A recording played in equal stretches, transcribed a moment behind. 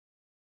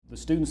the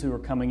students who are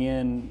coming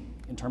in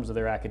terms of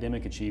their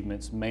academic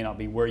achievements may not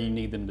be where you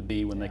need them to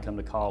be when they come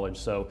to college.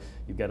 So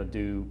you've got to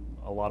do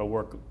a lot of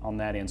work on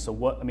that end. So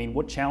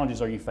what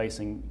challenges are you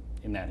facing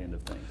in that end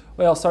of things?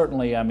 Well,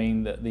 certainly, I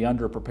mean, the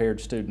underprepared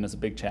student is a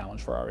big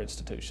challenge for our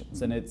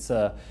institutions, and it's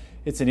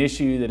an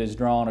issue that has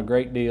drawn a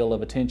great deal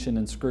of attention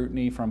and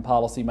scrutiny from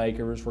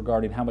policymakers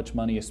regarding how much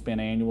money is spent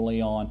annually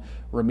on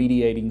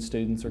remediating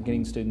students or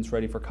getting students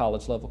ready for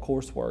college level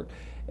coursework.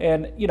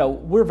 And you know,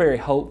 we're very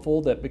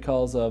hopeful that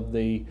because of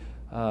the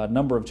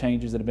number of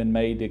changes that have been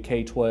made to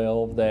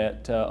K-12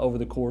 that over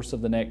the course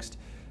of the next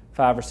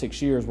 5 or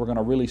 6 years, we're going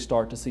to really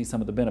start to see some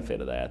of the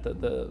benefit of that.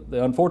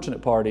 The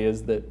unfortunate part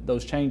is that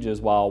those changes,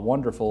 while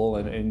wonderful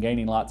and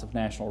gaining lots of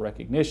national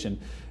recognition,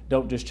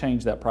 don't just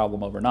change that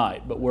problem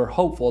overnight. But we're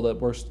hopeful that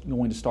we're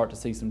going to start to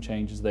see some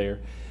changes there.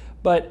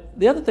 But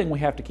the other thing we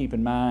have to keep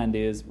in mind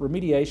is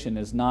remediation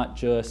is not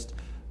just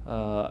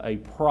a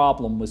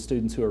problem with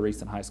students who are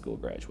recent high school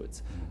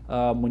graduates.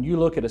 When you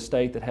look at a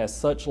state that has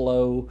such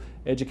low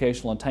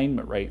educational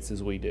attainment rates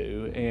as we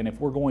do, and if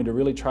we're going to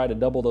really try to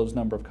double those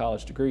number of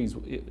college degrees,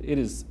 it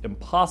is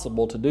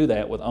impossible to do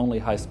that with only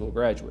high school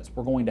graduates.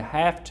 We're going to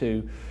have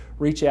to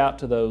reach out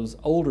to those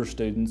older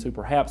students who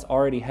perhaps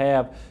already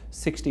have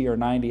 60 or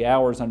 90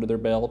 hours under their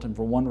belt and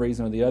for one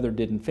reason or the other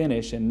didn't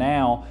finish, and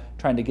now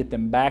trying to get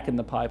them back in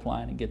the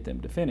pipeline and get them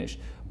to finish.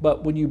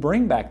 But when you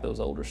bring back those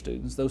older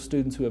students, those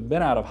students who have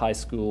been out of high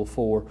school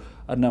for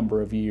a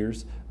number of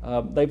years,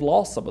 they've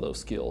lost some of those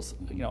skills.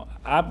 You know,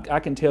 I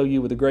can tell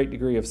you with a great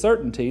degree of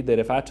certainty that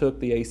if I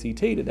took the ACT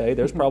today,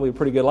 there's probably a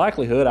pretty good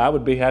likelihood I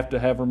would have to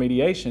have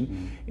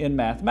remediation in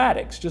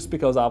mathematics, just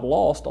because I've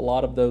lost a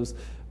lot of those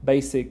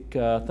basic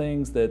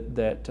things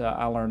that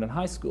I learned in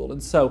high school.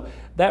 And so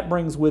that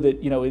brings with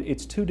it, you know,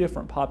 it's two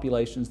different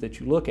populations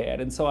that you look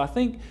at. And so I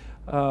think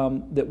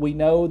that we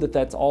know that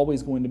that's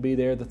always going to be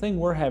there. The thing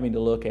we're having to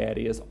look at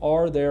is,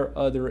 are there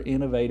other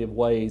innovative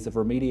ways of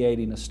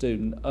remediating a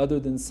student other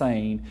than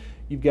saying,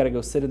 you've got to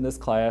go sit in this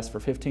class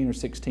for 15 or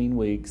 16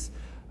 weeks,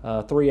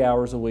 3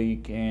 hours a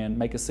week, and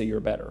make a C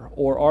or better?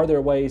 Or are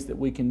there ways that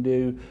we can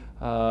do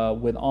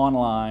with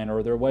online, or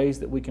are there ways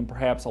that we can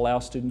perhaps allow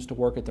students to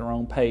work at their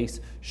own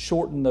pace,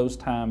 shorten those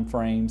time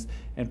frames,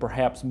 and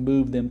perhaps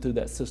move them through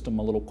that system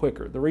a little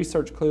quicker? The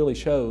research clearly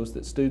shows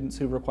that students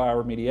who require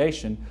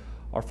remediation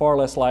are far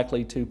less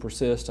likely to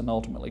persist and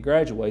ultimately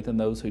graduate than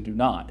those who do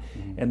not.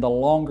 And the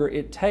longer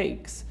it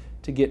takes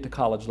to get to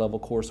college level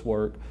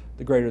coursework,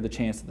 the greater the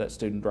chance that that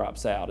student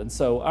drops out. And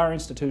so our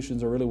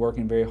institutions are really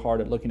working very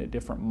hard at looking at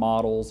different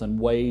models and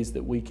ways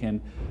that we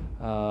can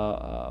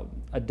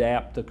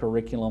adapt the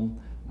curriculum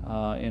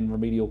in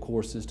remedial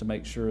courses to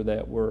make sure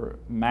that we're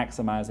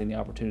maximizing the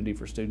opportunity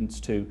for students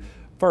to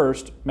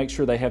first make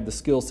sure they have the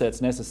skill sets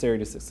necessary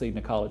to succeed in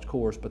a college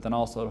course, but then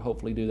also to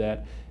hopefully do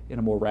that in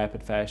a more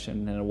rapid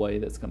fashion in a way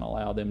that's going to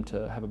allow them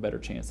to have a better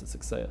chance of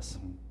success.